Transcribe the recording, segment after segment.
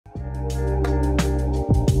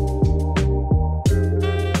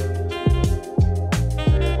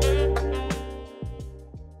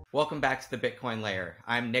welcome back to the Bitcoin Layer.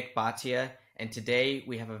 I'm Nik Bhatia, and today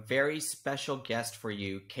we have a very special guest for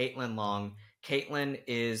you, Caitlin Long. Caitlin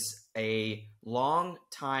is a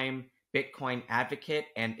long-time Bitcoin advocate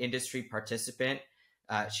and industry participant.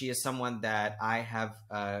 She is someone that I have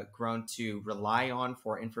grown to rely on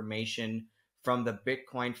for information from the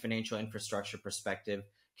Bitcoin financial infrastructure perspective.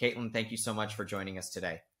 Caitlin, thank you so much for joining us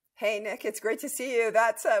today. Hey, Nick, it's great to see you.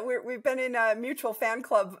 That's we've been in a mutual fan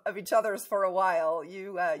club of each other's for a while.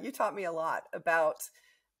 You taught me a lot about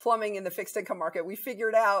plumbing in the fixed income market. We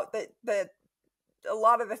figured out that a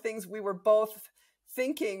lot of the things we were both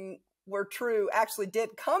thinking were true actually did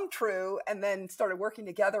come true, and then started working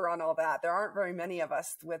together on all that. There aren't very many of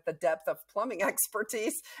us with the depth of plumbing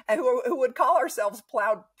expertise and who would call ourselves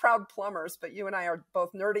proud plumbers, but you and I are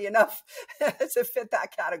both nerdy enough to fit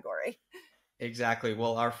that category. Exactly.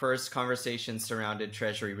 Well, our first conversation surrounded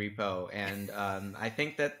Treasury repo, and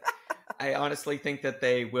I honestly think that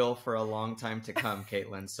they will for a long time to come,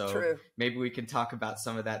 Caitlin. So True. Maybe we can talk about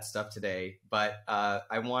some of that stuff today. But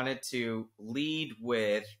I wanted to lead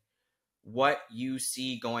with what you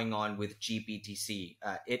see going on with GBTC.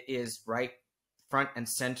 It is right front and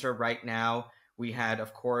center right now. We had,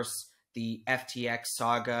 of course, the FTX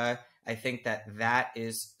saga. I think that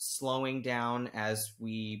is slowing down as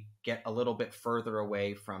we get a little bit further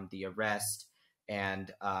away from the arrest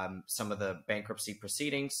and some of the bankruptcy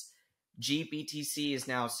proceedings. GBTC is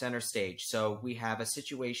now center stage. So we have a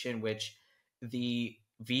situation which the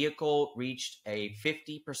vehicle reached a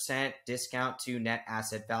 50% discount to net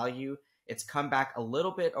asset value. It's come back a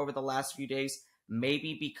little bit over the last few days,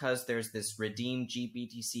 maybe because there's this Redeem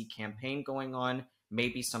GBTC campaign going on,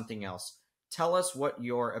 maybe something else. Tell us what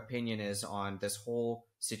your opinion is on this whole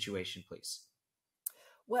situation, please.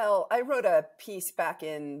 Well, I wrote a piece back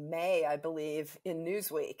in May, I believe, in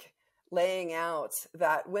Newsweek, laying out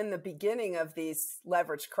that when the beginning of these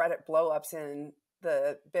leveraged credit blowups in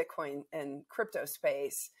the Bitcoin and crypto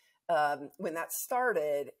space, when that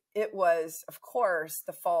started, it was, of course,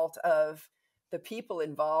 the fault of the people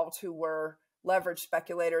involved who were leveraged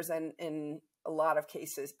speculators and, in a lot of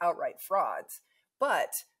cases, outright frauds.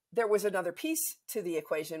 But there was another piece to the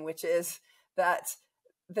equation, which is that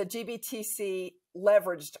the GBTC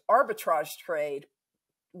leveraged arbitrage trade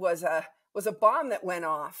was a bomb that went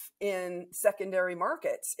off in secondary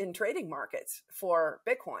markets, in trading markets for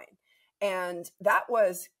Bitcoin. And that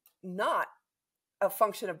was not a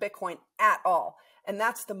function of Bitcoin at all. And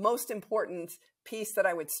that's the most important piece that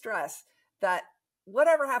I would stress, that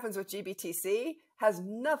whatever happens with GBTC has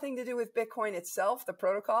nothing to do with Bitcoin itself, the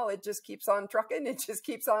protocol. It just keeps on trucking. It just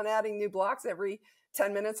keeps on adding new blocks every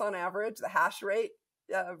 10 minutes on average. The hash rate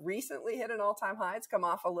recently hit an all-time high. It's come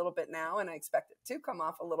off a little bit now, and I expect it to come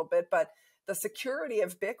off a little bit. But the security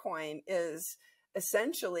of Bitcoin is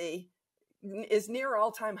essentially near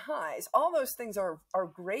all-time highs. All those things are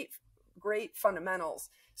great fundamentals.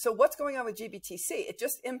 So what's going on with GBTC? It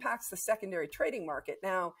just impacts the secondary trading market.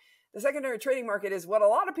 Now, the secondary trading market is what a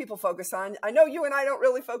lot of people focus on. I know you and I don't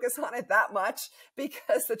really focus on it that much,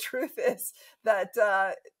 because the truth is that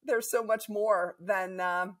there's so much more than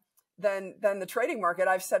the trading market.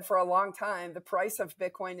 I've said for a long time, the price of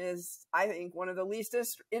Bitcoin is, I think, one of the least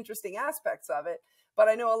interesting aspects of it. But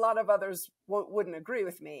I know a lot of others wouldn't agree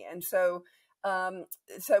with me. And so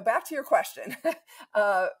back to your question.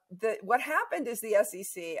 What happened is the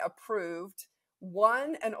SEC approved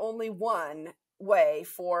one and only one way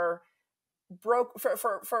for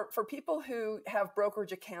people who have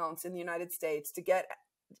brokerage accounts in the United States to get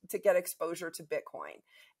exposure to Bitcoin.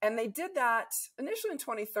 And they did that initially in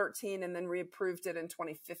 2013 and then reapproved it in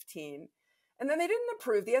 2015. And then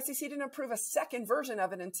the SEC didn't approve a second version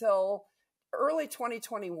of it until early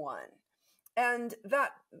 2021. And the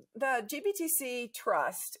GBTC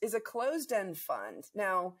Trust is a closed-end fund.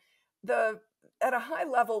 Now, at a high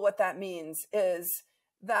level, what that means is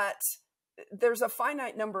that there's a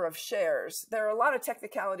finite number of shares. There are a lot of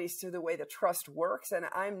technicalities to the way the trust works, and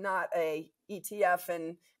I'm not a ETF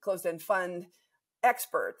and closed-end fund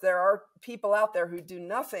expert. There are people out there who do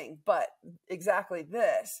nothing but exactly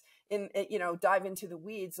this, dive into the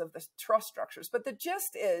weeds of the trust structures. But the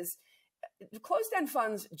gist is, closed-end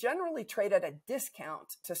funds generally trade at a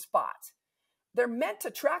discount to spot. They're meant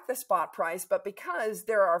to track the spot price, but because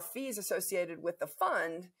there are fees associated with the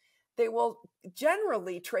fund, they will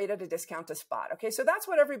generally trade at a discount to spot. Okay, so that's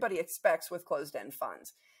what everybody expects with closed-end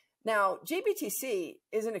funds. Now, GBTC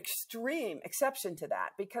is an extreme exception to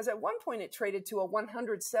that, because at one point it traded to a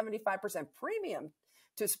 175% premium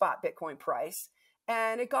to spot Bitcoin price.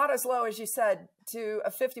 And it got as low, as you said, to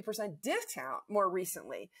a 50% discount more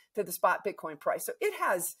recently to the spot Bitcoin price. So it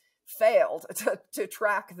has failed to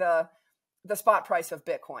track the the spot price of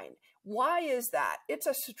Bitcoin. Why is that? It's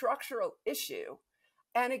a structural issue.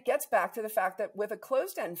 And it gets back to the fact that with a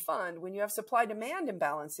closed-end fund, when you have supply-demand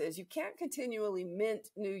imbalances, you can't continually mint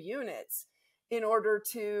new units in order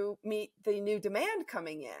to meet the new demand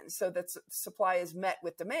coming in so that supply is met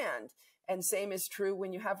with demand. And same is true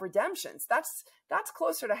when you have redemptions. That's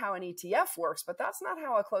closer to how an ETF works, but that's not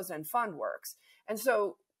how a closed-end fund works. And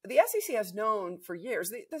so the SEC has known for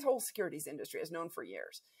years, this whole securities industry has known for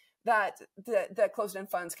years, that closed-end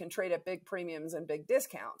funds can trade at big premiums and big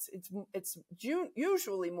discounts. It's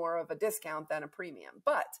usually more of a discount than a premium.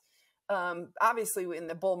 But obviously in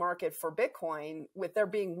the bull market for Bitcoin, with there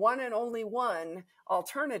being one and only one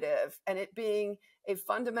alternative and it being a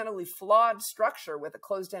fundamentally flawed structure with a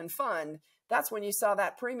closed-end fund, that's when you saw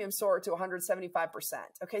that premium soar to 175%.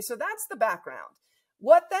 Okay, so that's the background.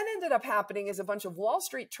 What then ended up happening is a bunch of Wall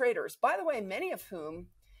Street traders, by the way, many of whom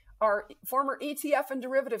are former ETF and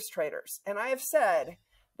derivatives traders. And I have said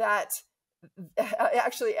that,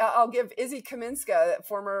 actually, I'll give Izzy Kaminska,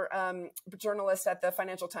 former journalist at the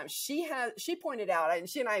Financial Times. She pointed out, and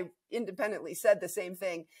she and I independently said the same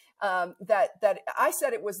thing, that I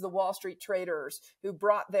said it was the Wall Street traders who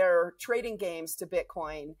brought their trading games to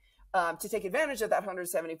Bitcoin to take advantage of that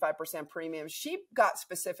 175% premium. She got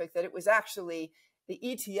specific that it was actually the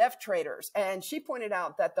ETF traders. And she pointed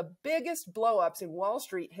out that the biggest blowups in Wall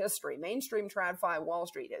Street history, mainstream TradFi Wall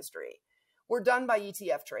Street history, were done by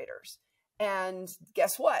ETF traders. And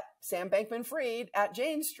guess what? Sam Bankman-Fried at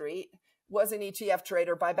Jane Street was an ETF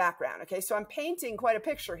trader by background. Okay, so I'm painting quite a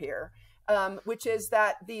picture here, which is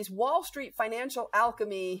that these Wall Street financial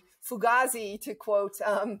alchemy, fugazi, to quote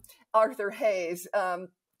Arthur Hayes,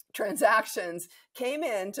 transactions came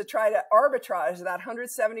in to try to arbitrage that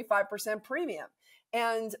 175% premium.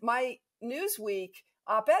 And my Newsweek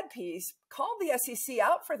op-ed piece called the SEC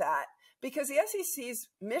out for that because the SEC's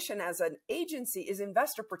mission as an agency is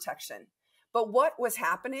investor protection. But what was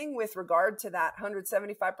happening with regard to that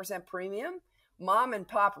 175% premium? Mom and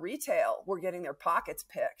pop retail were getting their pockets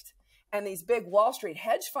picked. And these big Wall Street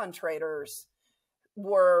hedge fund traders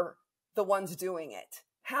were the ones doing it.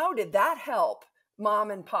 How did that help mom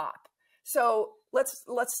and pop? So let's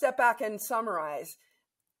step back and summarize.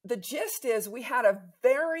 The gist is we had a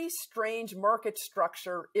very strange market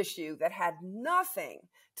structure issue that had nothing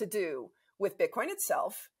to do with Bitcoin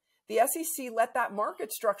itself. The SEC let that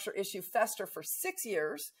market structure issue fester for 6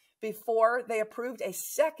 years before they approved a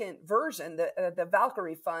second version, the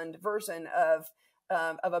Valkyrie Fund version of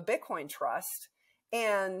a Bitcoin trust.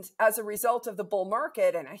 And as a result of the bull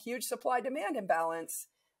market and a huge supply-demand imbalance,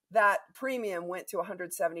 that premium went to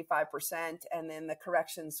 175%, and then the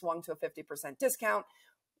correction swung to a 50% discount.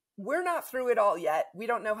 We're not through it all yet. We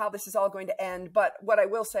don't know how this is all going to end. But what I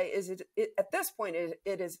will say is at this point,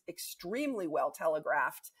 it is extremely well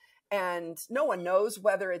telegraphed. And no one knows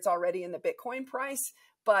whether it's already in the Bitcoin price.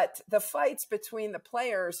 But the fights between the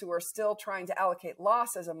players who are still trying to allocate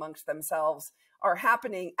losses amongst themselves are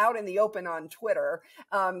happening out in the open on Twitter.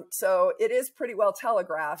 So it is pretty well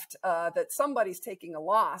telegraphed that somebody's taking a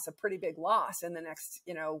loss, a pretty big loss in the next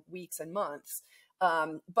weeks and months.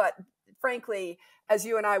 But frankly, as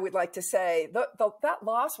you and I would like to say, that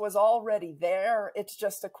loss was already there. It's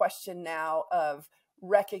just a question now of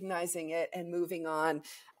recognizing it and moving on.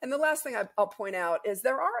 And the last thing I'll point out is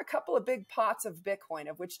there are a couple of big pots of Bitcoin,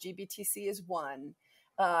 of which GBTC is one.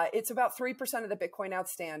 It's about 3% of the Bitcoin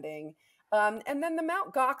outstanding. And then the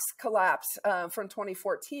Mt. Gox collapse from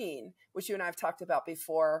 2014, which you and I have talked about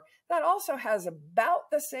before, that also has about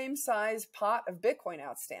the same size pot of Bitcoin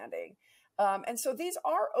outstanding. And so these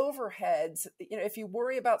are overheads. If you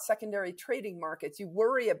worry about secondary trading markets, you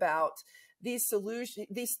worry about these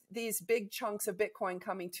these big chunks of Bitcoin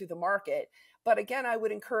coming to the market. But again, I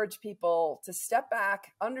would encourage people to step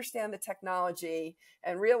back, understand the technology,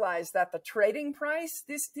 and realize that the trading price,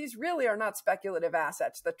 these really are not speculative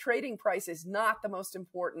assets. The trading price is not the most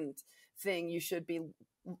important thing you should be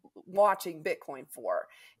watching Bitcoin for.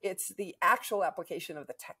 It's the actual application of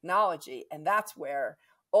the technology. And that's where,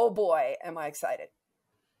 oh boy, am I excited.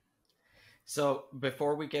 So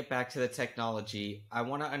before we get back to the technology, I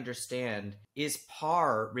want to understand, is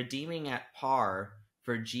redeeming at par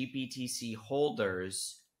for GBTC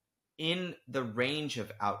holders in the range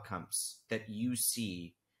of outcomes that you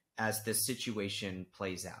see as the situation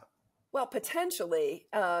plays out? Well, potentially.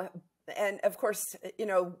 And of course,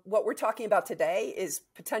 what we're talking about today is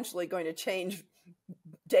potentially going to change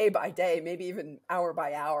day by day, maybe even hour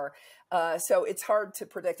by hour. So it's hard to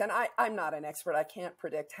predict. And I'm not an expert. I can't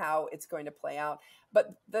predict how it's going to play out.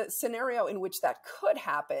 But the scenario in which that could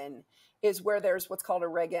happen is where there's what's called a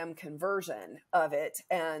Reg M conversion of it.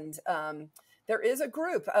 And there is a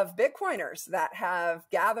group of Bitcoiners that have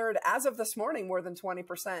gathered, as of this morning, more than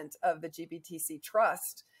 20% of the GBTC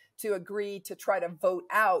trust to agree to try to vote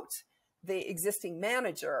out the existing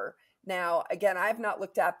manager. Now, again, I've not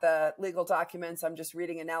looked at the legal documents. I'm just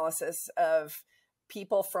reading analysis of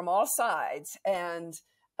people from all sides and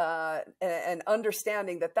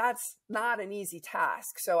understanding that that's not an easy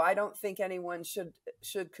task. So I don't think anyone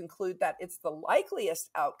should conclude that it's the likeliest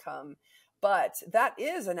outcome, but that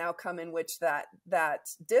is an outcome in which that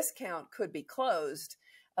discount could be closed.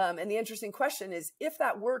 And the interesting question is, if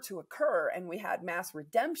that were to occur and we had mass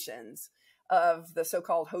redemptions of the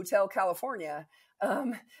so-called Hotel California,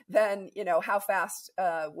 then, you know, how fast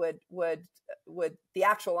would the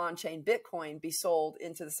actual on-chain Bitcoin be sold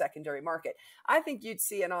into the secondary market? I think you'd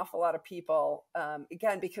see an awful lot of people,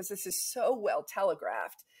 again, because this is so well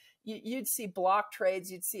telegraphed, you'd see block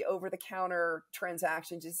trades, you'd see over-the-counter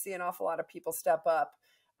transactions, you'd see an awful lot of people step up.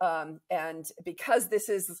 And because this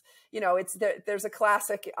is, you know, there's a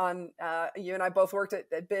classic on, you and I both worked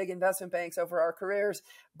at big investment banks over our careers,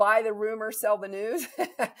 buy the rumor, sell the news.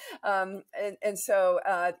 And so,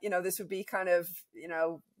 you know, this would be kind of, you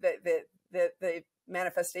know, the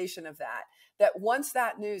manifestation of that once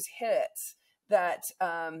that news hits, that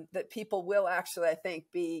people will actually, I think,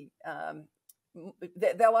 be,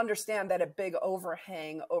 they'll understand that a big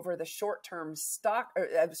overhang over the short-term stock or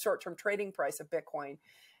short-term trading price of Bitcoin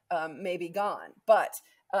may be gone. But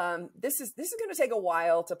this is going to take a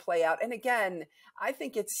while to play out. And again, I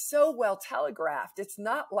think it's so well telegraphed. It's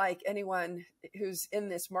not like anyone who's in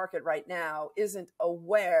this market right now isn't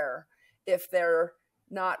aware if they're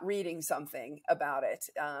not reading something about it,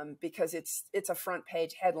 because it's a front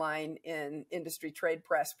page headline in industry trade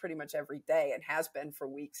press pretty much every day and has been for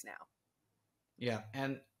weeks now. Yeah.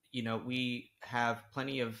 And, you know, we have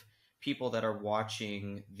plenty of people that are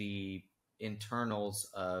watching the internals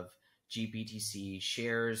of GBTC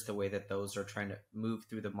shares, the way that those are trying to move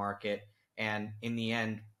through the market. And in the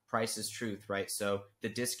end, price is truth, right? So the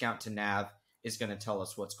discount to NAV is going to tell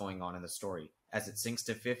us what's going on in the story. As it sinks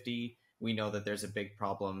to 50, we know that there's a big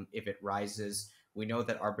problem. If it rises, we know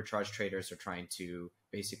that arbitrage traders are trying to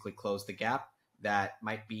basically close the gap that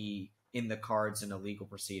might be in the cards in a legal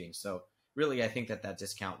proceeding. So really, I think that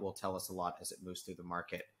discount will tell us a lot as it moves through the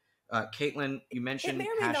market. Caitlin, you mentioned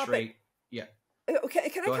hash rate. Yeah. Okay,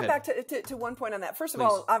 can I come back to one point on that? First of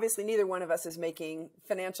all, obviously, neither one of us is making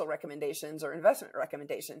financial recommendations or investment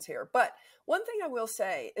recommendations here. But one thing I will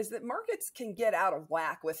say is that markets can get out of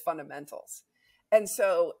whack with fundamentals. And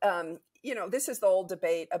so, you know, this is the old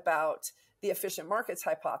debate about the efficient markets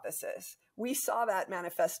hypothesis. We saw that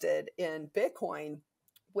manifested in Bitcoin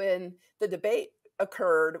when the debate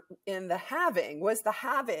occurred in the halving. Was the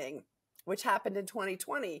halving, which happened in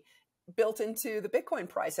 2020, built into the Bitcoin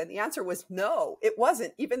price? And the answer was no, it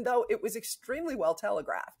wasn't, even though it was extremely well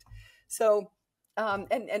telegraphed. So,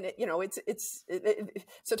 you know,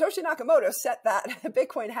 Satoshi Nakamoto set that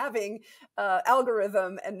Bitcoin halving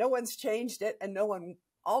algorithm, and no one's changed it, and no one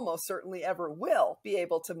almost certainly ever will be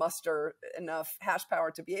able to muster enough hash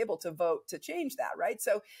power to be able to vote to change that, right?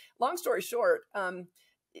 So, long story short, the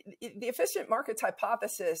efficient markets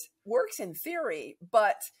hypothesis works in theory,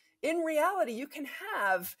 but in reality, you can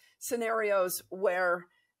have scenarios where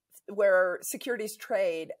securities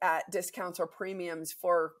trade at discounts or premiums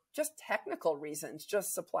for just technical reasons,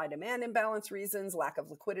 just supply-demand imbalance reasons, lack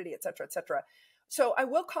of liquidity, et cetera, et cetera. So I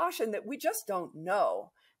will caution that we just don't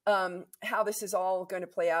know how this is all going to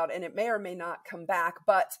play out, and it may or may not come back,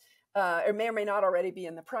 but it may or may not already be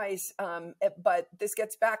in the price. But this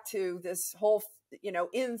gets back to this whole, you know,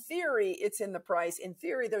 in theory, it's in the price. In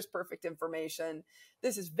theory, there's perfect information.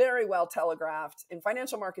 This is very well telegraphed. In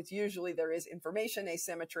financial markets, usually there is information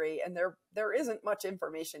asymmetry, and there isn't much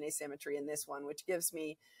information asymmetry in this one, which gives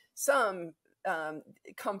me some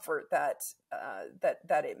comfort that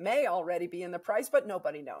it may already be in the price, but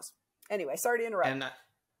nobody knows. Anyway, sorry to interrupt. And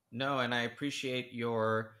I appreciate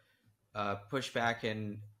your pushback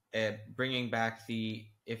and bringing back the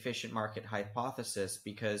efficient market hypothesis,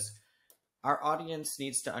 because our audience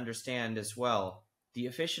needs to understand as well, the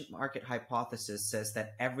efficient market hypothesis says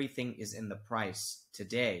that everything is in the price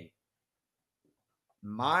today.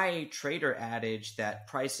 My trader adage that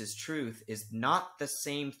price is truth is not the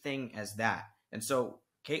same thing as that. And so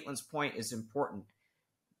Caitlin's point is important.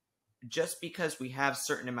 Just because we have a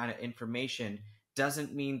certain amount of information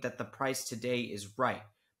doesn't mean that the price today is right.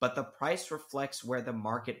 But the price reflects where the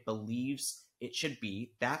market believes it should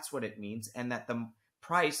be. That's what it means. And that the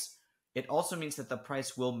price, it also means that the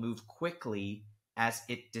price will move quickly as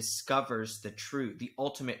it discovers the truth, the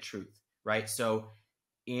ultimate truth, right? So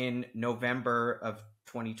in November of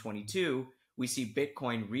 2022, we see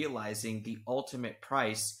Bitcoin realizing the ultimate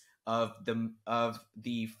price of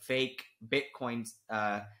the fake Bitcoin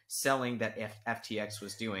selling that FTX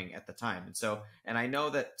was doing at the time. And I know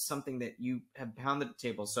that something that you have pounded the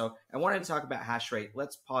table. So I wanted to talk about hash rate.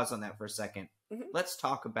 Let's pause on that for a second. Let's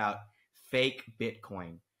talk about fake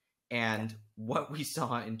Bitcoin and what we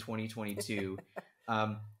saw in 2022.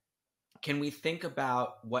 Can we think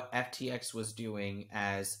about what FTX was doing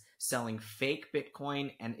as selling fake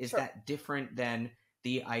Bitcoin? And is that different than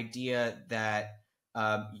the idea that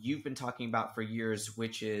you've been talking about for years,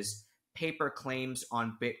 which is paper claims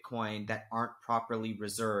on Bitcoin that aren't properly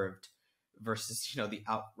reserved versus, the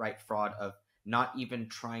outright fraud of not even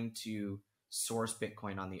trying to source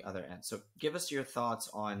Bitcoin on the other end? So give us your thoughts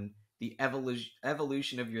on the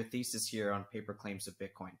evolution of your thesis here on paper claims of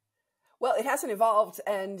Bitcoin. Well, it hasn't evolved.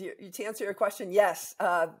 And to answer your question, yes,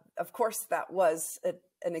 of course, that was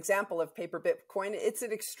an example of paper Bitcoin. It's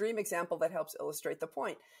an extreme example that helps illustrate the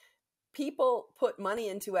point. People put money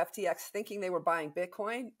into FTX thinking they were buying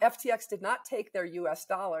Bitcoin. FTX did not take their US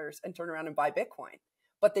dollars and turn around and buy Bitcoin,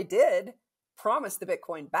 but they did promise the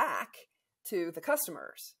Bitcoin back to the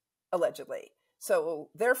customers, allegedly. So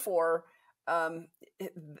therefore,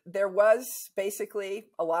 there was basically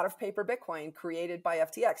a lot of paper Bitcoin created by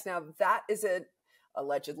FTX. Now, that is an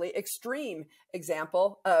allegedly extreme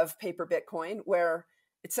example of paper Bitcoin, where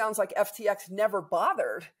it sounds like FTX never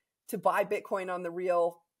bothered to buy Bitcoin on the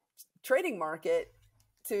real trading market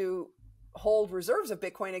to hold reserves of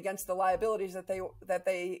Bitcoin against the liabilities that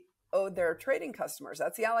they owed their trading customers.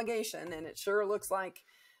 That's the allegation, and it sure looks like,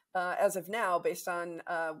 as of now, based on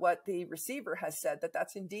what the receiver has said, that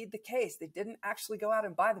that's indeed the case. They didn't actually go out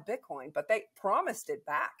and buy the Bitcoin, but they promised it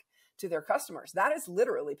back to their customers. That is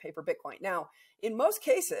literally paper Bitcoin. Now, in most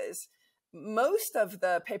cases, most of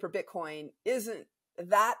the paper Bitcoin isn't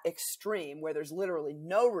that extreme, where there's literally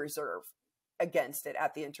no reserve against it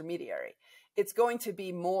at the intermediary. It's going to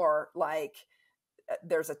be more like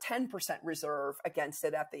there's a 10% reserve against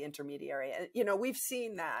it at the intermediary. And, we've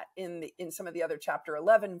seen that in some of the other Chapter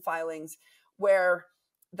 11 filings, where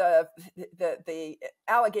the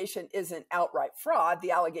allegation isn't outright fraud.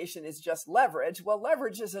 The allegation is just leverage. Well,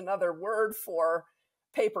 leverage is another word for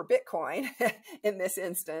paper Bitcoin in this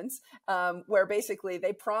instance, where basically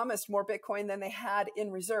they promised more Bitcoin than they had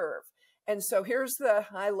in reserve. And so here's the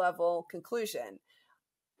high-level conclusion.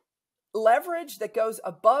 Leverage that goes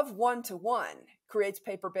above 1-to-1 creates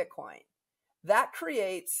paper Bitcoin. That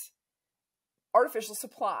creates artificial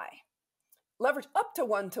supply. Leverage up to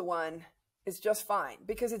 1-to-1 is just fine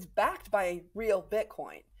because it's backed by real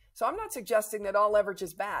Bitcoin. So I'm not suggesting that all leverage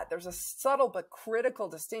is bad. There's a subtle but critical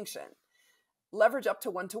distinction. Leverage up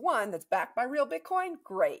to 1-to-1 that's backed by real Bitcoin,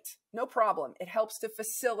 great, no problem. It helps to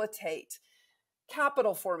facilitate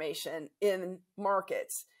capital formation in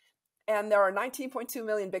markets. And there are 19.2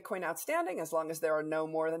 million Bitcoin outstanding. As long as there are no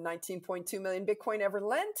more than 19.2 million Bitcoin ever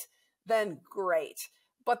lent, then great.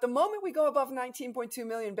 But the moment we go above 19.2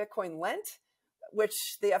 million Bitcoin lent,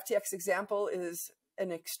 which the FTX example is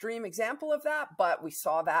an extreme example of that, but we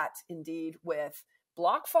saw that indeed with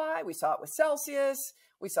BlockFi, we saw it with Celsius,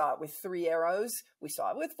 we saw it with Three Arrows, we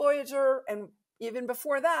saw it with Voyager, and even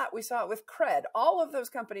before that, we saw it with Cred. All of those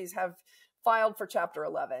companies have filed for Chapter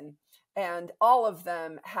 11, and all of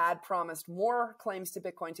them had promised more claims to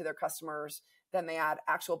Bitcoin to their customers than they had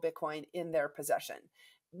actual Bitcoin in their possession.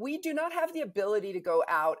 We do not have the ability to go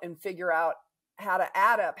out and figure out how to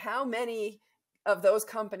add up how many of those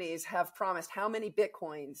companies have promised how many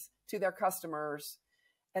Bitcoins to their customers,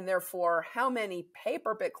 and therefore how many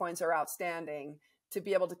paper Bitcoins are outstanding to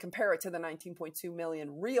be able to compare it to the 19.2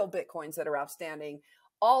 million real Bitcoins that are outstanding.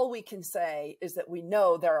 All we can say is that we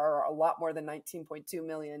know there are a lot more than 19.2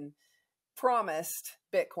 million promised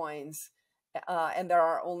Bitcoins, and there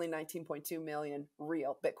are only 19.2 million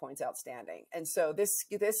real Bitcoins outstanding. And so this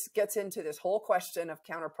gets into this whole question of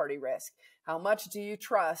counterparty risk. How much do you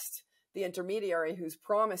trust the intermediary who's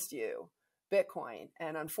promised you Bitcoin?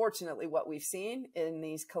 And unfortunately, what we've seen in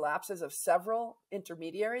these collapses of several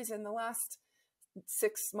intermediaries in the last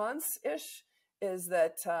 6 months-ish is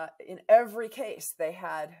that in every case, they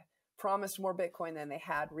had promised more Bitcoin than they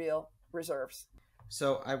had real reserves.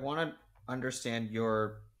 So I want to understand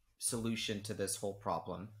your solution to this whole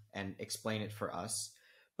problem and explain it for us.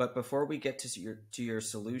 But before we get to your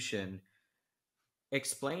solution,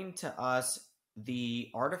 explain to us the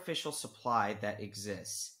artificial supply that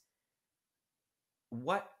exists.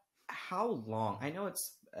 How long, I know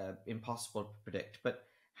it's impossible to predict, but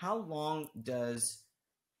how long does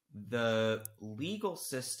the legal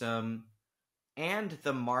system and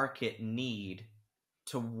the market need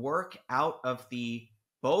to work out of the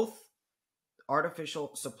both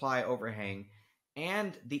artificial supply overhang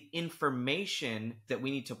and the information that we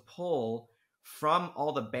need to pull from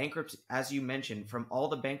all the bankruptcy, as you mentioned, from all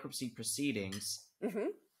the bankruptcy proceedings,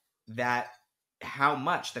 that how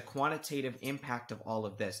much the quantitative impact of all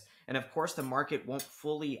of this. And of course, the market won't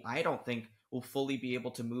fully, I don't think, will fully be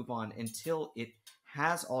able to move on until it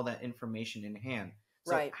has all that information in hand.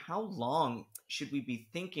 So Right. how long should we be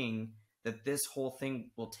thinking that this whole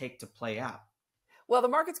thing will take to play out? Well, the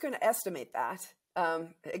market's going to estimate that.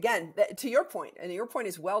 Again, to your point, and your point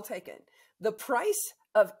is well taken. The price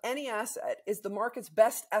of any asset is the market's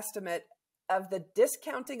best estimate of the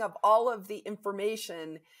discounting of all of the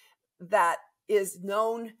information that is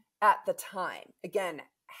known at the time. Again,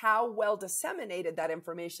 how well disseminated that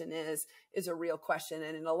information is a real question.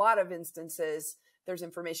 And in a lot of instances, there's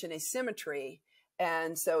information asymmetry.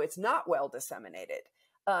 And so it's not well disseminated.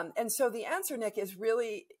 And so the answer, Nick, is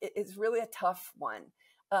really a tough one.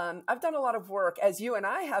 I've done a lot of work, as you and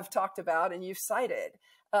I have talked about, and you've cited,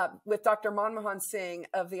 with Dr. Manmohan Singh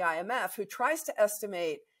of the IMF, who tries to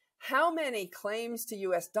estimate how many claims to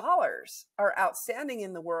US dollars are outstanding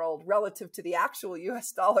in the world relative to the actual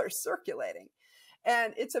US dollars circulating.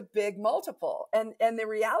 And it's a big multiple. And the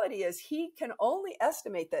reality is he can only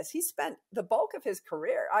estimate this. He spent the bulk of his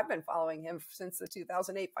career, I've been following him since the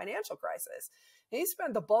 2008 financial crisis. He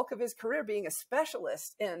spent the bulk of his career being a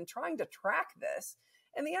specialist in trying to track this.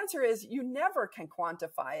 And the answer is you never can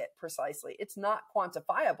quantify it precisely. It's not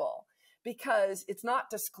quantifiable because it's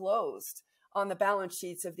not disclosed on the balance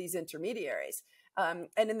sheets of these intermediaries. And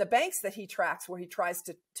in the banks that he tracks, where he tries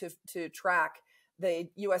to track the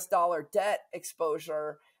US dollar debt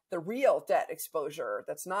exposure, the real debt exposure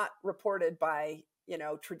that's not reported by,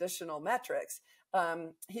 traditional metrics,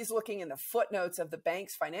 he's looking in the footnotes of the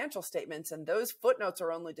bank's financial statements, and those footnotes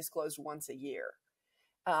are only disclosed once a year.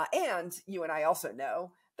 And you and I also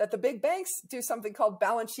know that the big banks do something called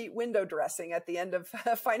balance sheet window dressing at the end of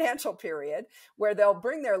a financial period, where they'll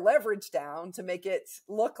bring their leverage down to make it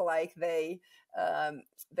look like they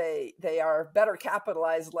are better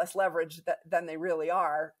capitalized, less leveraged than they really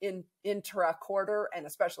are in intra-quarter and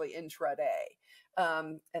especially intraday.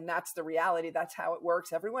 And that's the reality. That's how it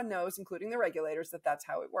works. Everyone knows, including the regulators, that that's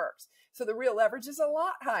how it works. So the real leverage is a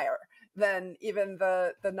lot higher than even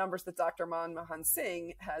the numbers that Dr. Manmohan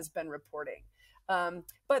Singh has been reporting.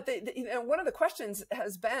 But one of the questions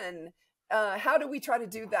has been, how do we try to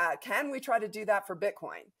do that? Can we try to do that for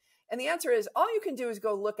Bitcoin? And the answer is all you can do is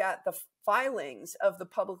go look at the filings of the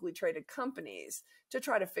publicly traded companies to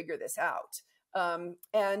try to figure this out.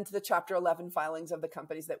 And the Chapter 11 filings of the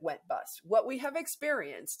companies that went bust. What we have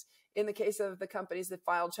experienced in the case of the companies that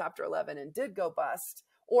filed Chapter 11 and did go bust,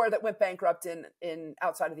 or that went bankrupt in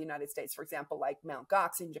outside of the United States, for example, like Mt.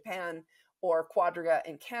 Gox in Japan or Quadriga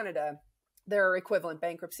in Canada, there are equivalent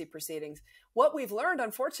bankruptcy proceedings. What we've learned,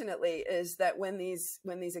 unfortunately, is that when these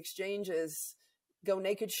exchanges go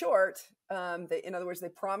naked short, in other words, they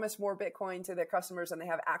promise more Bitcoin to their customers than they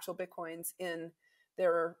have actual Bitcoins in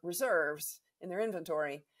their reserves, in their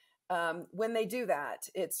inventory. When they do that,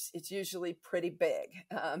 it's usually pretty big.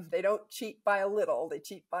 They don't cheat by a little, they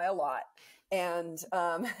cheat by a lot. And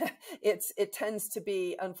it tends to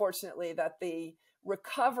be, unfortunately, that the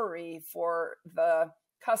recovery for the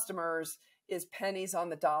customers is pennies on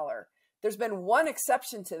the dollar. There's been one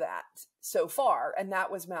exception to that so far, and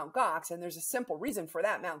that was Mt. Gox. And there's a simple reason for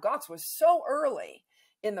that. Mt. Gox was so early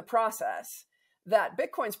in the process that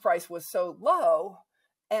Bitcoin's price was so low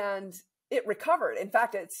and it recovered. In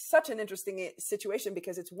fact, it's such an interesting situation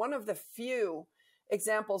because it's one of the few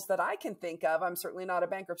examples that I can think of. I'm certainly not a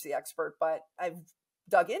bankruptcy expert, but I've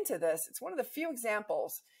dug into this. It's one of the few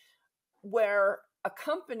examples where a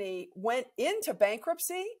company went into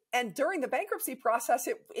bankruptcy, and during the bankruptcy process,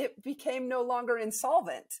 it became no longer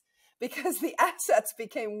insolvent because the assets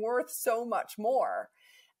became worth so much more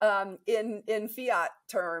in fiat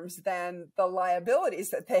terms than the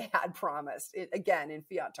liabilities that they had promised. Again, in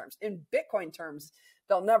fiat terms. In Bitcoin terms,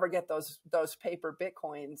 they'll never get those paper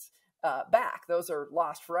Bitcoins back. Those are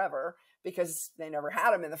lost forever because they never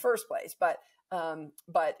had them in the first place. But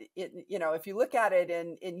if you look at it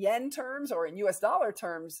in yen terms or in US dollar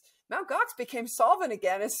terms, Mt. Gox became solvent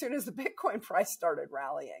again as soon as the Bitcoin price started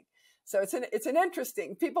rallying. So it's an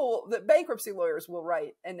interesting, the bankruptcy lawyers will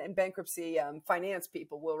write, and bankruptcy finance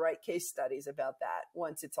people will write case studies about that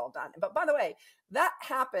once it's all done. But by the way, that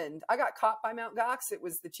happened. I got caught by Mt. Gox. It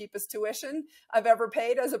was the cheapest tuition I've ever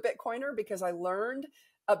paid as a Bitcoiner because I learned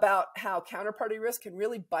about how counterparty risk can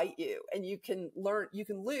really bite you, and you can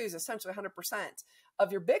lose essentially 100%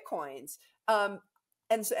 of your Bitcoins. And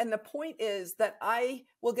the point is that I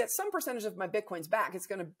will get some percentage of my Bitcoins back. It's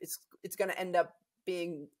going to end up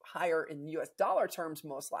being higher in US dollar terms,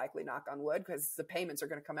 most likely, knock on wood, because the payments are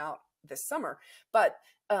going to come out this summer. But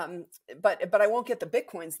I won't get the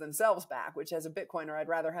Bitcoins themselves back, which as a Bitcoiner, I'd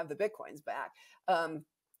rather have the Bitcoins back.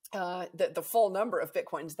 The full number of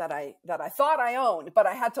Bitcoins that I thought I owned, but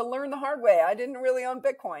I had to learn the hard way. I didn't really own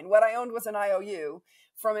Bitcoin. What I owned was an IOU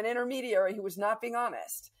from an intermediary who was not being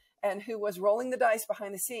honest and who was rolling the dice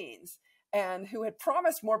behind the scenes and who had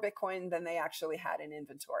promised more Bitcoin than they actually had in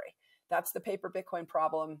inventory. That's the paper Bitcoin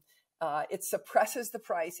problem. It suppresses the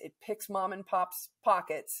price. It picks mom and pop's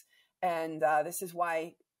pockets. And this is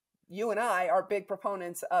why you and I are big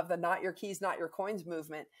proponents of the not your keys, not your coins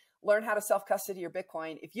movement. Learn how to self-custody your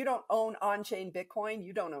Bitcoin. If you don't own on-chain Bitcoin,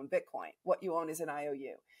 you don't own Bitcoin. What you own is an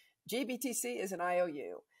IOU. GBTC is an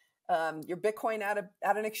IOU. Your Bitcoin at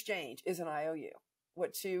an exchange is an IOU.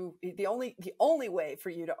 The only way for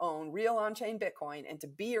you to own real on-chain Bitcoin and to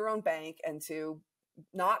be your own bank and to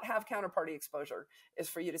not have counterparty exposure is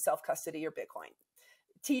for you to self-custody your Bitcoin.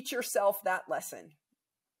 Teach yourself that lesson.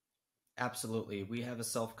 Absolutely. We have a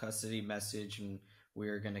self-custody message, and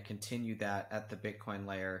we're going to continue that at the Bitcoin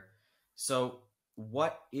layer. So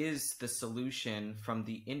what is the solution from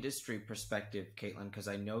the industry perspective, Caitlin? Because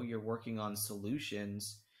I know you're working on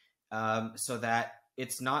solutions so that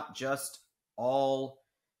it's not just all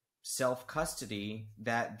self-custody,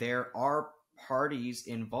 that there are parties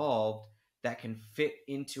involved that can fit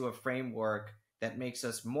into a framework that makes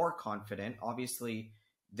us more confident. Obviously,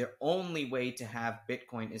 the only way to have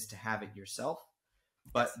Bitcoin is to have it yourself,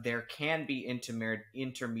 but there can be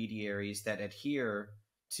intermediaries that adhere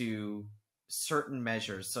to certain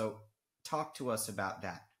measures. So talk to us about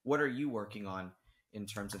that. What are you working on in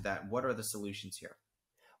terms of that? What are the solutions here?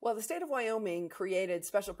 Well, the state of Wyoming created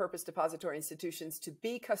special purpose depository institutions to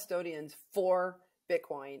be custodians for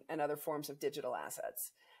Bitcoin and other forms of digital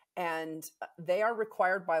assets. And they are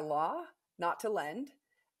required by law not to lend.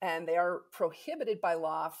 And they are prohibited by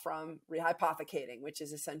law from rehypothecating, which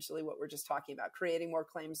is essentially what we're just talking about, creating more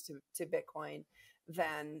claims to Bitcoin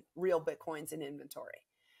than real Bitcoins in inventory.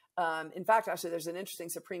 In fact, actually, there's an interesting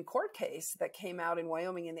Supreme Court case that came out in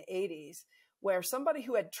Wyoming in the 80s where somebody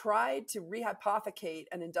who had tried to rehypothecate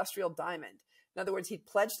an industrial diamond, in other words, he'd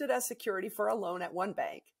pledged it as security for a loan at one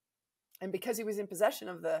bank. And because he was in possession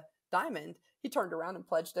of the diamond, he turned around and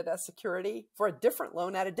pledged it as security for a different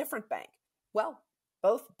loan at a different bank. Well,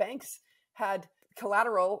 both banks had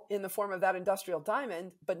collateral in the form of that industrial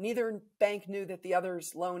diamond, but neither bank knew that the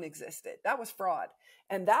other's loan existed. That was fraud.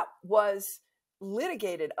 And that was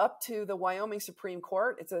litigated up to the Wyoming Supreme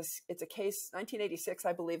Court. It's a case, 1986,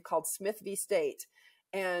 I believe, called Smith v. State.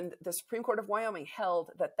 And the Supreme Court of Wyoming held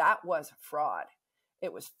that that was fraud.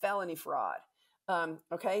 It was felony fraud.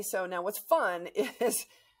 Okay, so now what's fun is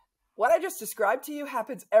what I just described to you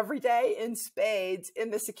happens every day in spades in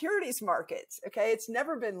the securities markets. Okay, it's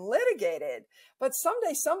never been litigated, but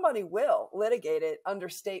someday somebody will litigate it under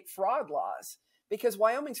state fraud laws, because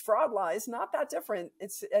Wyoming's fraud law is not that different.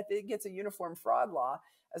 I think it's a uniform fraud law,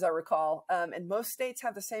 as I recall, and most states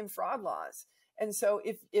have the same fraud laws. And so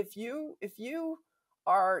if you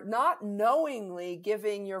are not knowingly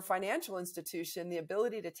giving your financial institution the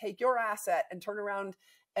ability to take your asset and turn around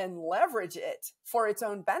and leverage it for its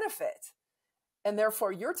own benefit, and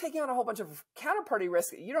therefore you're taking on a whole bunch of counterparty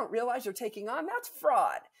risk that you don't realize you're taking on, that's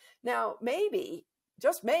fraud. Now, maybe,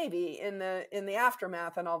 just maybe, in the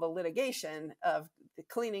aftermath and all the litigation of the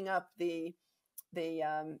cleaning up the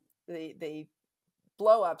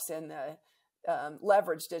blow-ups in the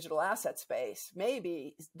leveraged digital asset space,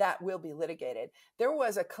 maybe that will be litigated. There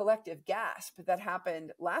was a collective gasp that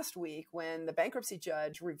happened last week when the bankruptcy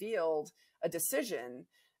judge revealed a decision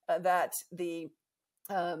that the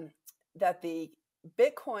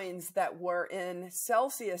Bitcoins that were in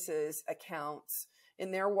Celsius's accounts,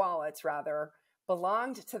 in their wallets rather,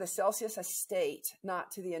 belonged to the Celsius estate,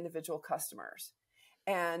 not to the individual customers.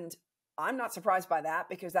 And I'm not surprised by that,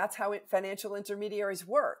 because that's how financial intermediaries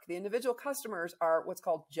work. The individual customers are what's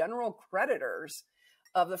called general creditors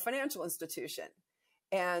of the financial institution.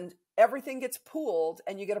 And everything gets pooled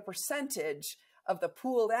and you get a percentage of the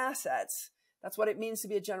pooled assets. That's what it means to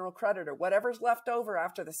be a general creditor. Whatever's left over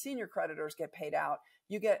after the senior creditors get paid out,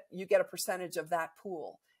 you get a percentage of that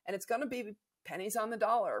pool. And it's going to be pennies on the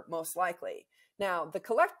dollar, most likely. Now, the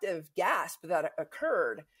collective gasp that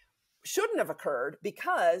occurred shouldn't have occurred,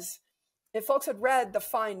 because if folks had read the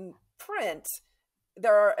fine print,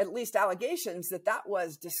 there are at least allegations that that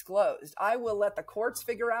was disclosed. I will let the courts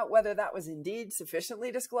figure out whether that was indeed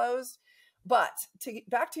sufficiently disclosed, But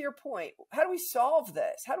back to your point, how do we solve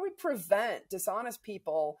this? How do we prevent dishonest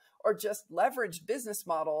people or just leveraged business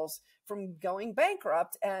models from going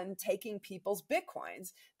bankrupt and taking people's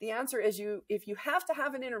Bitcoins? The answer is if you have to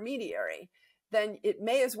have an intermediary, then it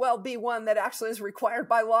may as well be one that actually is required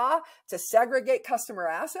by law to segregate customer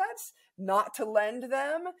assets, not to lend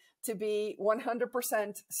them, to be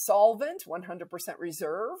 100% solvent, 100%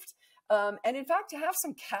 reserved, and in fact, to have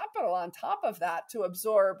some capital on top of that to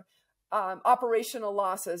absorb operational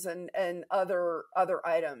losses and other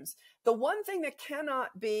items. The one thing that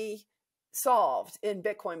cannot be solved in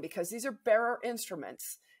Bitcoin, because these are bearer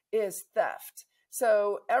instruments, is theft.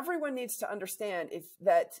 So everyone needs to understand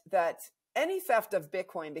that any theft of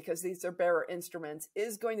Bitcoin, because these are bearer instruments,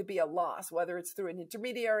 is going to be a loss, whether it's through an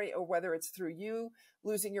intermediary or whether it's through you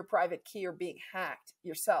losing your private key or being hacked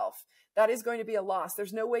yourself. That is going to be a loss.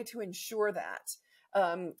 There's no way to ensure that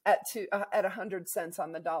at 100 cents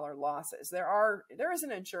on the dollar losses. There is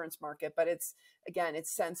an insurance market, but it's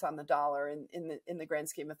cents on the dollar in the grand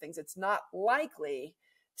scheme of things. It's not likely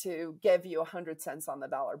to give you 100 cents on the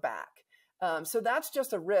dollar back. So that's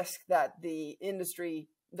just a risk that the industry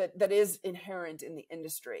that is inherent in the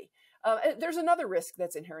industry. There's another risk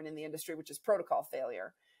that's inherent in the industry, which is protocol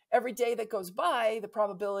failure. Every day that goes by, the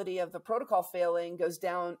probability of the protocol failing goes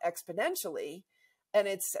down exponentially. And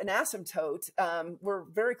it's an asymptote. We're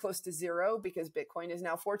very close to zero because Bitcoin is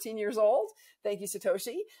now 14 years old. Thank you,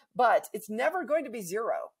 Satoshi. But it's never going to be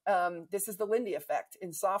zero. This is the Lindy effect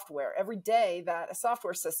in software. Every day that a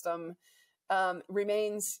software system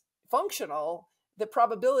remains functional, the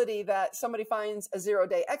probability that somebody finds a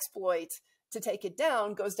zero-day exploit to take it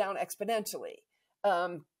down goes down exponentially.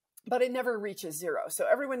 But it never reaches zero. So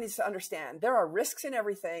everyone needs to understand there are risks in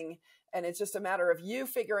everything. And it's just a matter of you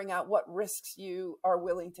figuring out what risks you are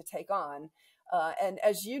willing to take on. And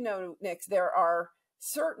as you know, Nik, there are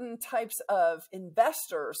certain types of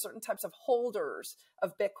investors, certain types of holders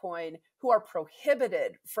of Bitcoin who are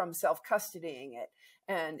prohibited from self-custodying it.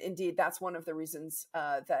 And indeed, that's one of the reasons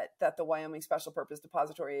that the Wyoming Special Purpose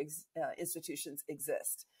Depository institutions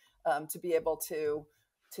exist, to be able to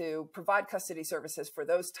provide custody services for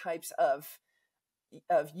those types of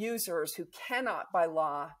users who cannot, by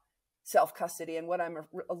law, self-custody. And what I'm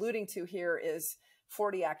alluding to here is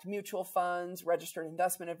 40 Act mutual funds, registered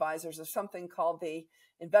investment advisors. There's something called the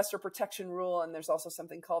Investor Protection Rule, and there's also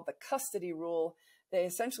something called the Custody Rule. They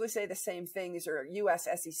essentially say the same thing. These are US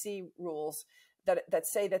SEC rules that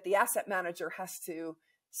say that the asset manager has to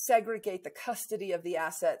segregate the custody of the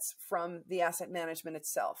assets from the asset management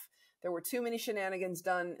itself. There were too many shenanigans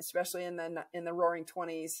done, especially in the Roaring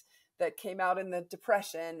 20s, that came out in the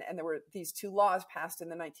Depression, and there were these two laws passed in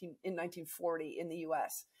 1940 in the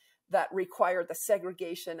U.S. that required the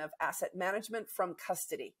segregation of asset management from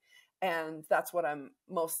custody. And that's what I'm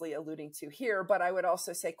mostly alluding to here. But I would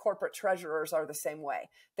also say corporate treasurers are the same way.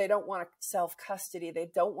 They don't want to self-custody. They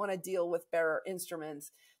don't want to deal with bearer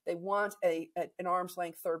instruments. They want an arm's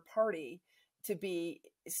length third party to be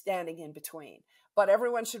standing in between. But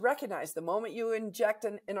everyone should recognize the moment you inject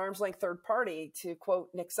an arm's length third party, to quote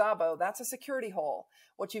Nick Szabo, that's a security hole.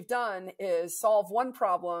 What you've done is solve one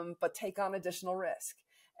problem, but take on additional risk.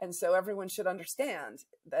 And so everyone should understand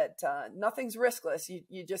that nothing's riskless.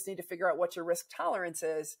 You just need to figure out what your risk tolerance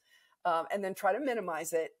is, and then try to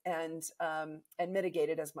minimize it and mitigate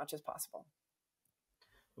it as much as possible.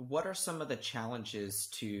 What are some of the challenges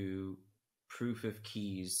to proof of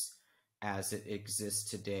keys as it exists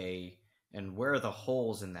today, and where are the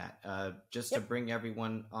holes in that? Just to bring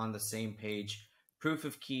everyone on the same page, proof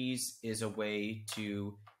of keys is a way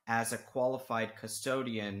to, as a qualified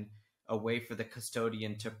custodian, a way for the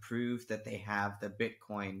custodian to prove that they have the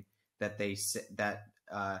Bitcoin that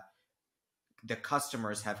the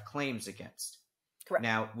customers have claims against. Correct.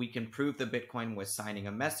 Now, we can prove the Bitcoin with signing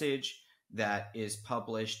a message that is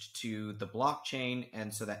published to the blockchain,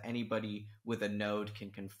 and so that anybody with a node can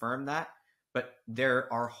confirm that. But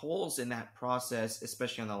there are holes in that process,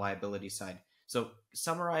 especially on the liability side. So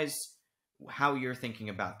summarize how you're thinking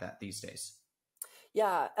about that these days.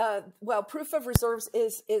 Yeah, well, proof of reserves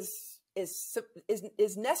is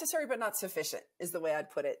necessary but not sufficient, is the way I'd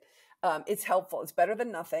put it. It's helpful. It's better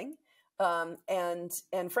than nothing. And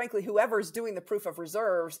frankly, whoever's doing the proof of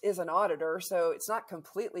reserves is an auditor, so it's not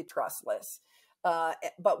completely trustless.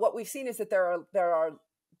 But what we've seen is that there are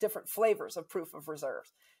different flavors of proof of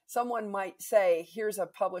reserves. Someone might say, here's a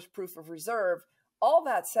published proof of reserve. All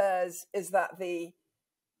that says is that the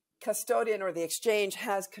custodian or the exchange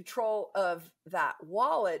has control of that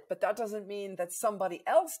wallet, but that doesn't mean that somebody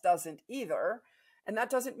else doesn't either. And that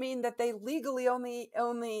doesn't mean that they legally own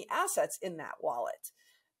the assets in that wallet.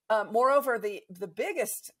 Moreover, the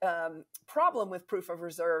biggest problem with proof of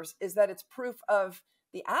reserves is that it's proof of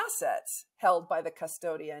the assets held by the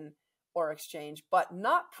custodian or exchange, but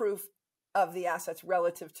not proof of the assets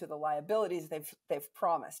relative to the liabilities they've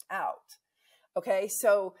promised out. Okay,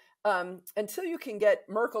 so until you can get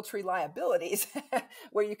Merkle tree liabilities,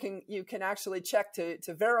 where you can actually check to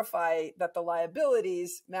verify that the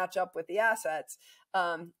liabilities match up with the assets,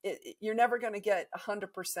 you're never going to get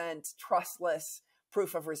 100% trustless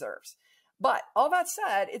proof of reserves. But all that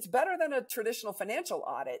said, it's better than a traditional financial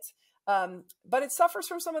audit. But it suffers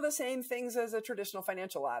from some of the same things as a traditional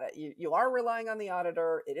financial audit. You are relying on the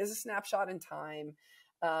auditor. It is a snapshot in time.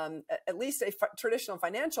 At least a traditional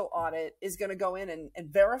financial audit is going to go in and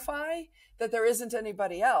verify that there isn't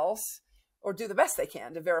anybody else, or do the best they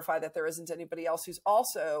can to verify that there isn't anybody else who's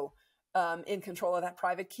also in control of that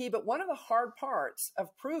private key. But one of the hard parts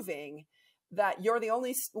of proving that you're the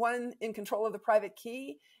only one in control of the private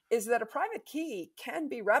key is that a private key can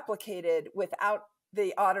be replicated without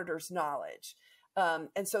the auditor's knowledge.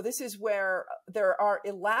 And so this is where there are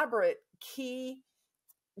elaborate key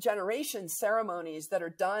generation ceremonies that are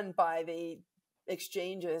done by the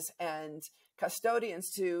exchanges and custodians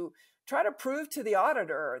to try to prove to the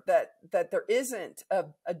auditor that there isn't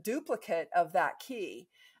a duplicate of that key.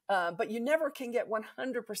 But you never can get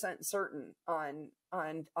 100% certain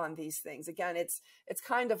on these things. Again, it's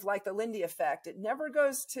kind of like the Lindy effect. It never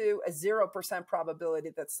goes to a 0% probability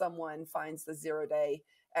that someone finds the 0-day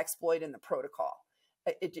exploit in the protocol.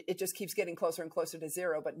 It just keeps getting closer and closer to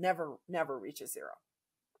zero, but never reaches zero.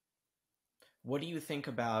 What do you think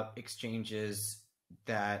about exchanges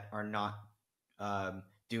that are not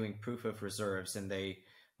doing proof of reserves, and they,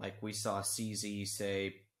 like we saw CZ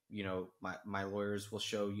say, you know, my lawyers will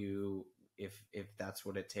show you if that's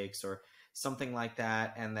what it takes, or something like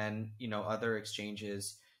that, and then, you know, other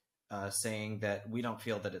exchanges saying that we don't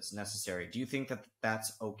feel that it's necessary? Do you think that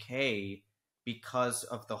that's okay because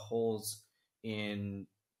of the holes in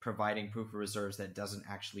providing proof of reserves that doesn't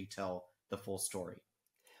actually tell the full story?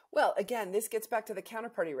 Well, again, this gets back to the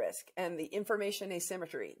counterparty risk and the information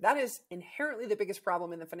asymmetry. That is inherently the biggest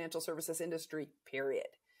problem in the financial services industry, period.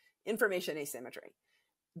 Information asymmetry.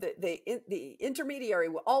 The intermediary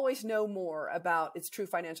will always know more about its true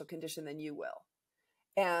financial condition than you will.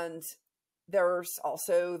 And there's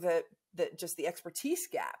also just the expertise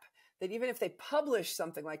gap, that even if they publish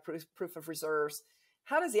something like proof of reserves,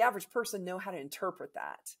 how does the average person know how to interpret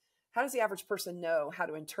that? How does the average person know how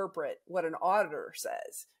to interpret what an auditor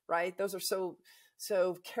says, right? Those are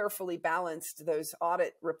so carefully balanced, those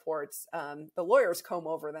audit reports. The lawyers comb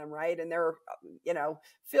over them, right? And they're, you know,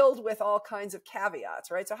 filled with all kinds of caveats,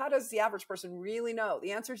 right? So how does the average person really know?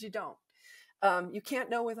 The answer is you don't. You can't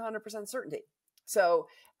know with 100% certainty. So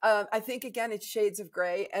I think, again, it's shades of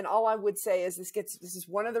gray. And all I would say is this is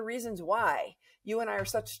one of the reasons why you and I are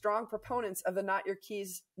such strong proponents of the not your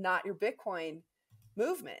keys, not your Bitcoin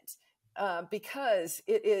movement, because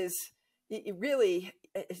it really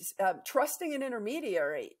trusting an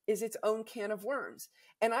intermediary is its own can of worms.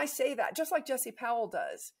 And I say that just like Jesse Powell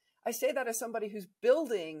does. I say that as somebody who's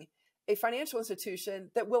building a financial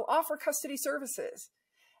institution that will offer custody services.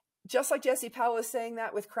 Just like Jesse Powell is saying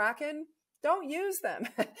that with Kraken, don't use them.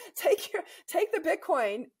 Take the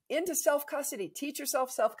Bitcoin into self-custody. Teach yourself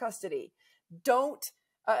self-custody.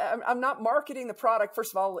 I'm not marketing the product.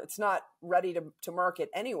 First of all, it's not ready to market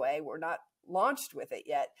anyway. We're not launched with it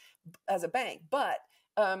yet as a bank. But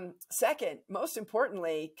second, most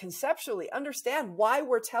importantly, conceptually, understand why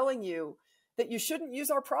we're telling you that you shouldn't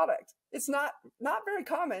use our product. It's not very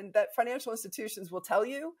common that financial institutions will tell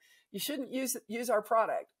you you shouldn't use our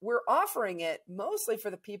product. We're offering it mostly for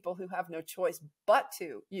the people who have no choice but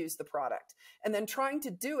to use the product, and then trying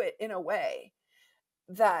to do it in a way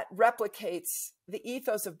that replicates the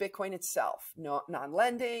ethos of Bitcoin itself. No,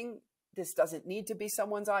 non-lending. This doesn't need to be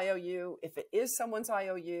someone's IOU. If it is someone's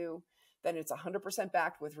IOU, then it's 100%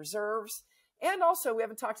 backed with reserves. And also, we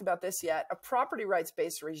haven't talked about this yet, a property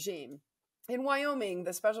rights-based regime. In Wyoming,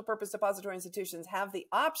 the special purpose depository institutions have the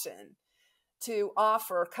option to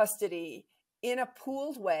offer custody in a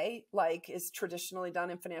pooled way, like is traditionally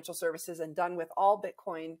done in financial services and done with all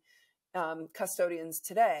Bitcoin custodians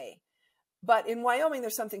today. But in Wyoming,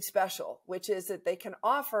 there's something special, which is that they can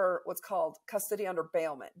offer what's called custody under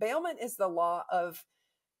bailment. Bailment is the law of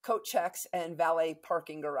coat checks and valet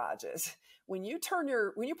parking garages. When you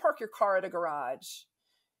park your car at a garage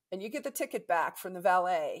and you get the ticket back from the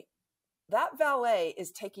valet, that valet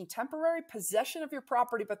is taking temporary possession of your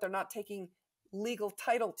property, but they're not taking legal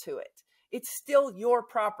title to it. It's still your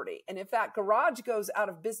property. And if that garage goes out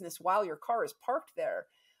of business while your car is parked there,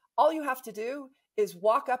 all you have to do is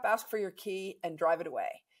walk up, ask for your key, and drive it away.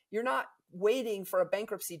 You're not waiting for a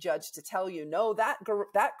bankruptcy judge to tell you, no, that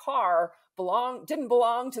car didn't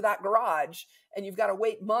belong to that garage, and you've got to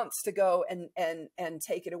wait months to go and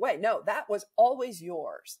take it away. No, that was always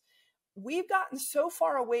yours. We've gotten so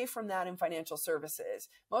far away from that in financial services.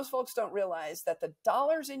 Most folks don't realize that the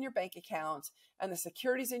dollars in your bank account and the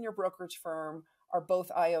securities in your brokerage firm are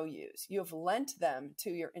both IOUs. You have lent them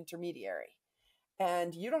to your intermediary,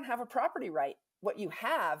 and you don't have a property right. What you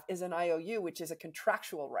have is an IOU, which is a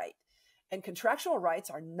contractual right. And contractual rights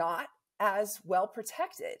are not as well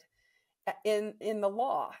protected in the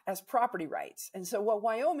law as property rights. And so what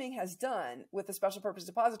Wyoming has done with the special purpose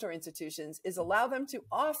depository institutions is allow them to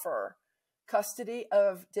offer custody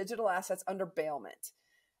of digital assets under bailment.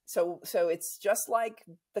 So it's just like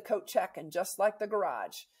the coat check and just like the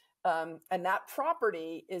garage. And that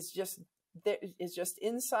property is just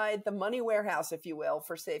inside the money warehouse, if you will,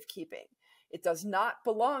 for safekeeping. It does not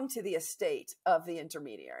belong to the estate of the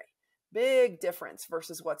intermediary. Big difference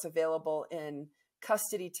versus what's available in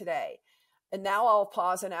custody today. And now I'll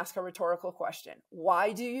pause and ask a rhetorical question.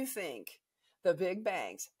 Why do you think the big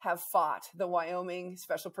banks have fought the Wyoming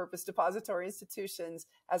special purpose depository institutions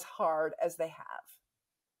as hard as they have?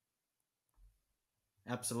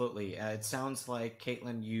 Absolutely. It sounds like,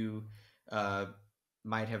 Caitlin, you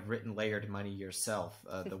might have written Layered Money yourself,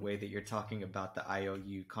 the way that you're talking about the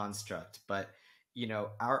IOU construct. But, you know,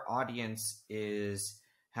 our audience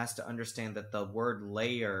has to understand that the word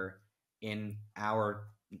layer in our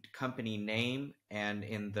company name and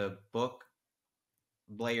in the book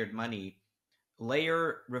Layered Money,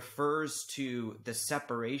 layer refers to the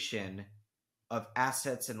separation of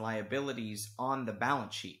assets and liabilities on the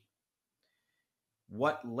balance sheet.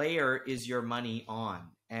 What layer is your money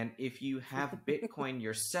on? And if you have Bitcoin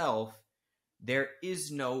yourself, there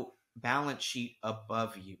is no balance sheet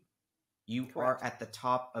above you. You Correct. are at the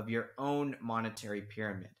top of your own monetary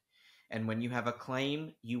pyramid. And when you have a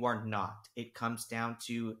claim, you are not. It comes down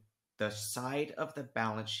to the side of the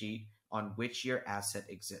balance sheet on which your asset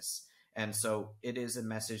exists. And so it is a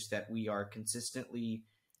message that we are consistently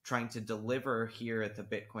trying to deliver here at the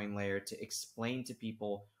Bitcoin Layer, to explain to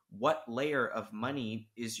people what layer of money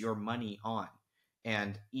is your money on.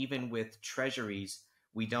 And even with treasuries,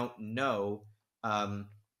 we don't know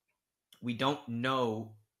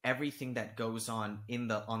everything that goes on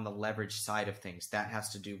on the leverage side of things. That has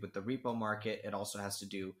to do with the repo market. It also has to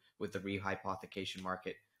do with the rehypothecation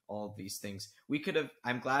market. All of these things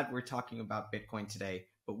I'm glad we're talking about Bitcoin today,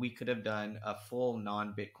 but we could have done a full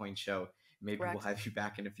non-Bitcoin show. Maybe Correct. We'll have you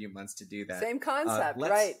back in a few months to do that. Same concept,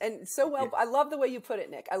 right? And so well, I love the way you put it,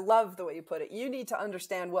 Nick. I love the way you put it. You need to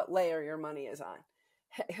understand what layer your money is on.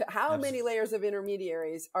 How many layers of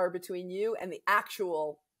intermediaries are between you and the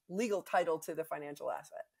actual legal title to the financial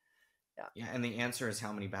asset? Yeah, and the answer is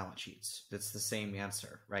how many balance sheets. That's the same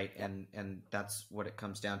answer, right? Yeah. And that's what it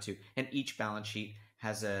comes down to. And each balance sheet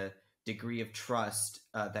has a degree of trust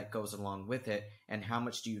that goes along with it. And how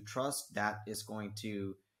much do you trust? That is going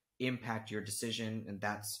to impact your decision. And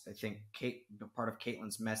that's, I think, part of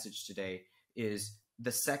Caitlin's message today is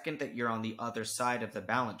the second that you're on the other side of the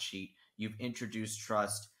balance sheet, you've introduced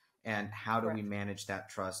trust. And how do we manage that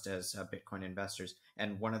trust as Bitcoin investors?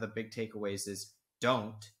 And one of the big takeaways is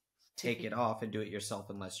don't take it off and do it yourself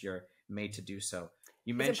unless you're made to do so.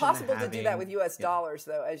 It's impossible to do that with U.S. dollars,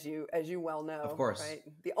 though, as you well know. Of course. Right?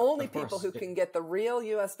 The only people who can get the real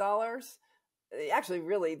U.S. dollars, actually,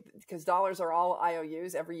 really, because dollars are all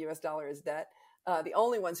IOUs, every U.S. dollar is debt. The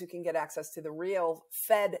only ones who can get access to the real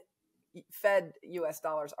Fed U.S.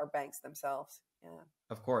 dollars are banks themselves. Yeah.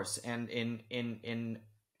 Of course, and in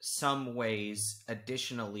some ways,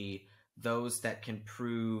 additionally, those that can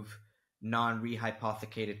prove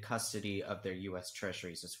non-rehypothecated custody of their U.S.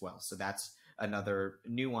 treasuries as well. So that's another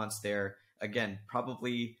nuance there. Again,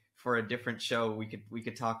 probably for a different show, we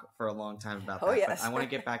could talk for a long time about that. Oh, yes. But I want to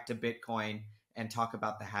get back to Bitcoin and talk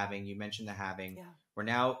about the halving. You mentioned the halving. Yeah. We're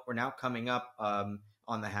now coming up on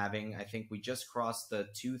the halving. I think we just crossed the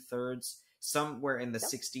 2/3, somewhere in the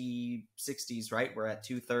 60s, right? We're at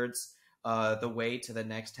 2/3 the way to the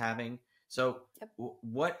next halving. So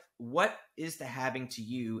what is the halving to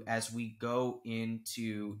you as we go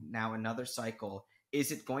into now another cycle?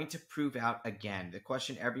 Is it going to prove out again? The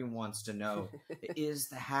question everyone wants to know is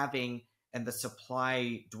the halving and the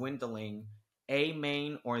supply dwindling a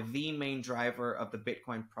main or the main driver of the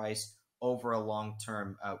Bitcoin price over a long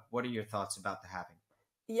term? What are your thoughts about the halving?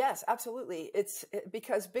 Yes, absolutely. It's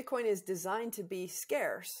because Bitcoin is designed to be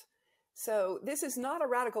scarce. So this is not a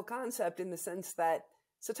radical concept in the sense that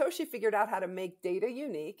Satoshi figured out how to make data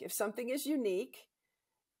unique. If something is unique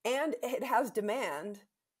and it has demand,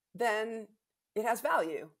 then it has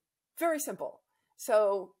value. Very simple.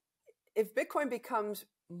 So if Bitcoin becomes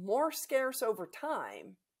more scarce over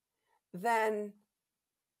time, then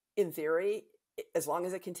in theory, as long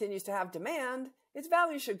as it continues to have demand, its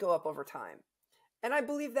value should go up over time. And I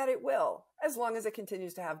believe that it will, as long as it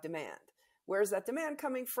continues to have demand. Where's that demand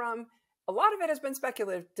coming from? A lot of it has been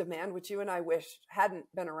speculative demand, which you and I wish hadn't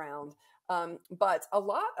been around. But a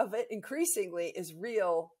lot of it increasingly is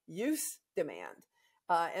real use demand.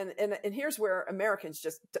 And here's where Americans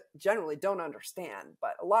just generally don't understand,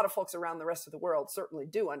 but a lot of folks around the rest of the world certainly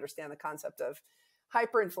do understand the concept of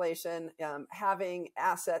hyperinflation, having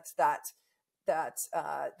assets that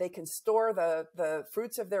they can store the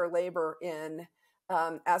fruits of their labor in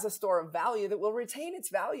as a store of value that will retain its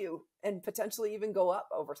value and potentially even go up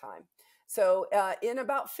over time. So in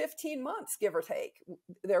about 15 months, give or take,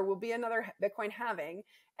 there will be another Bitcoin halving.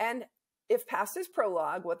 And if past is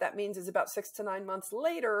prologue, what that means is about 6 to 9 months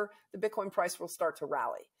later, the Bitcoin price will start to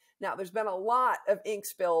rally. Now, there's been a lot of ink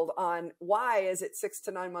spilled on why is it 6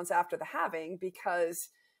 to 9 months after the halving, because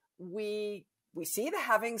we see the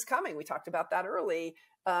halvings coming. We talked about that early.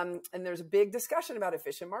 And there's a big discussion about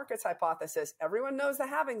efficient markets hypothesis. Everyone knows the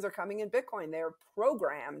halvings are coming in Bitcoin. They're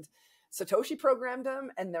programmed. Satoshi programmed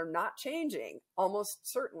them, and they're not changing almost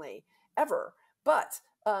certainly ever. But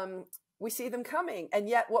we see them coming. And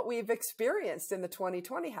yet what we've experienced in the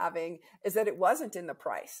 2020 halving is that it wasn't in the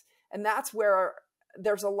price. And that's where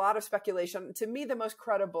there's a lot of speculation. To me, the most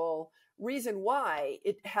credible reason why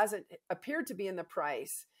it hasn't appeared to be in the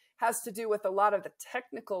price has to do with a lot of the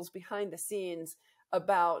technicals behind the scenes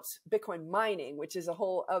about Bitcoin mining, which is a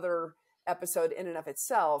whole other episode in and of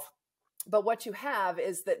itself. But what you have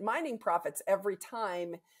is that mining profits, every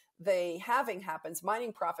time the halving happens,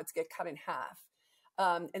 mining profits get cut in half.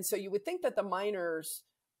 And so you would think that the miners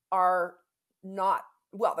are not,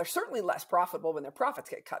 well, they're certainly less profitable when their profits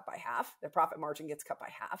get cut by half. Their profit margin gets cut by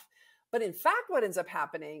half. But in fact, what ends up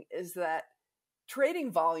happening is that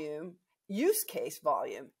trading volume, use case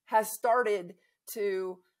volume, has started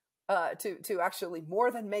to actually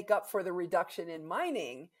more than make up for the reduction in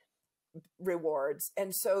mining rewards.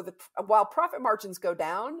 And so while profit margins go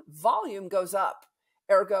down, volume goes up,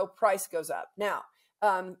 ergo price goes up. Now,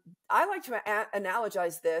 I like to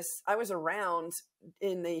analogize this. I was around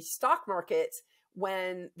in the stock market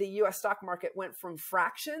when the US stock market went from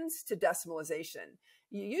fractions to decimalization.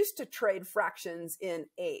 You used to trade fractions in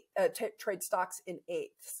trade stocks in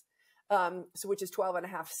eighths, so which is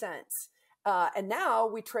 12.5 cents. And now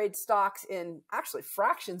we trade stocks in actually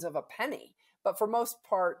fractions of a penny. But for most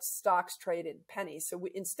part, stocks trade in pennies. So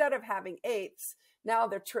instead of having eighths, now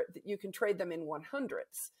you can trade them in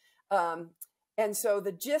 100ths. And so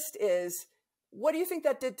the gist is, what do you think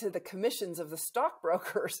that did to the commissions of the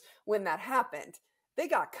stockbrokers when that happened? They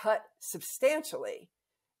got cut substantially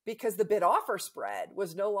because the bid offer spread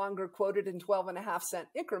was no longer quoted in 12.5 cent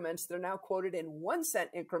increments. They're now quoted in 1 cent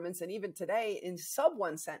increments, and even today in sub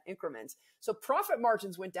 1 cent increments. So profit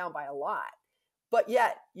margins went down by a lot. But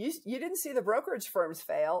yet you didn't see the brokerage firms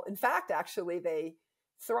fail. In fact, actually, they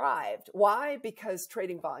thrived. Why? Because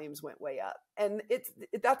trading volumes went way up. And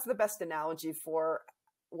that's the best analogy for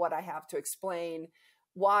what I have to explain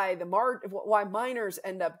why why miners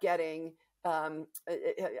end up getting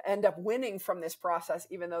end up winning from this process,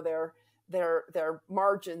 even though their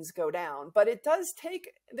margins go down. But it does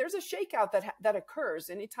take, there's a shakeout that occurs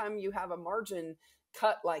anytime you have a margin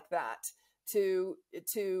cut like that to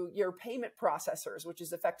your payment processors, which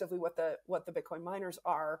is effectively what the Bitcoin miners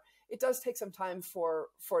are. It does take some time for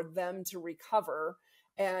them to recover.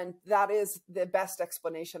 And that is the best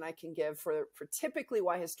explanation I can give for typically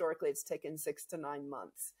why historically it's taken 6 to 9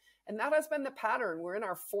 months. And that has been the pattern. We're in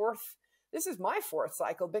our this is my fourth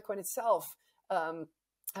cycle. Bitcoin itself,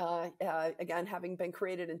 again, having been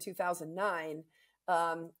created in 2009,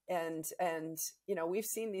 and we've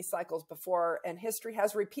seen these cycles before, and history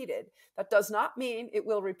has repeated. That does not mean it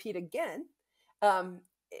will repeat again,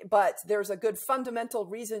 but there's a good fundamental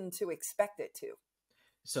reason to expect it to.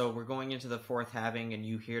 So we're going into the fourth halving, and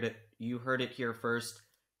you heard it here first.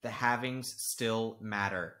 The halvings still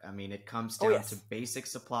matter. I mean, it comes down to basic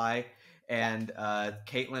supply. And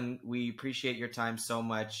Caitlin, we appreciate your time so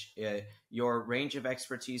much. Your range of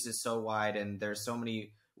expertise is so wide, and there's so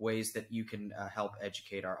many ways that you can help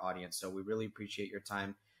educate our audience. So we really appreciate your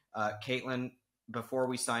time. Caitlin, before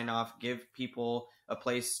we sign off, give people a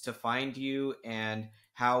place to find you and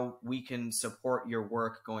how we can support your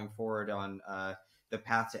work going forward on the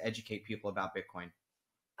path to educate people about Bitcoin.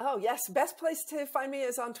 Oh, yes. Best place to find me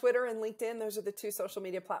is on Twitter and LinkedIn. Those are the two social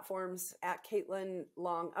media platforms, @Caitlin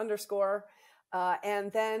Long _.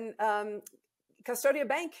 And then Custodia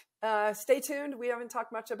Bank. Stay tuned. We haven't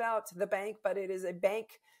talked much about the bank, but it is a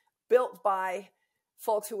bank built by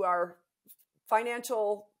folks who are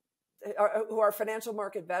who are financial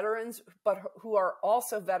market veterans, but who are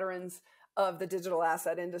also veterans of the digital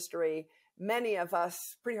asset industry. Many of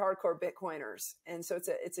us pretty hardcore Bitcoiners. And so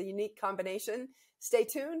it's a unique combination. Stay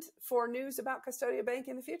tuned for news about Custodia Bank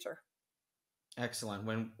in the future. Excellent.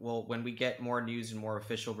 When we get more news and more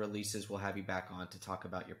official releases, we'll have you back on to talk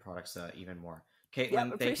about your products even more.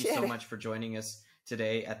 Caitlin, thank you so much for joining us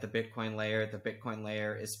today at the Bitcoin Layer. The Bitcoin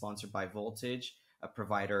Layer is sponsored by Voltage, a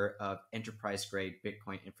provider of enterprise-grade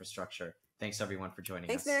Bitcoin infrastructure. Thanks, everyone, for joining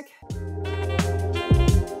us. Thanks, Nick.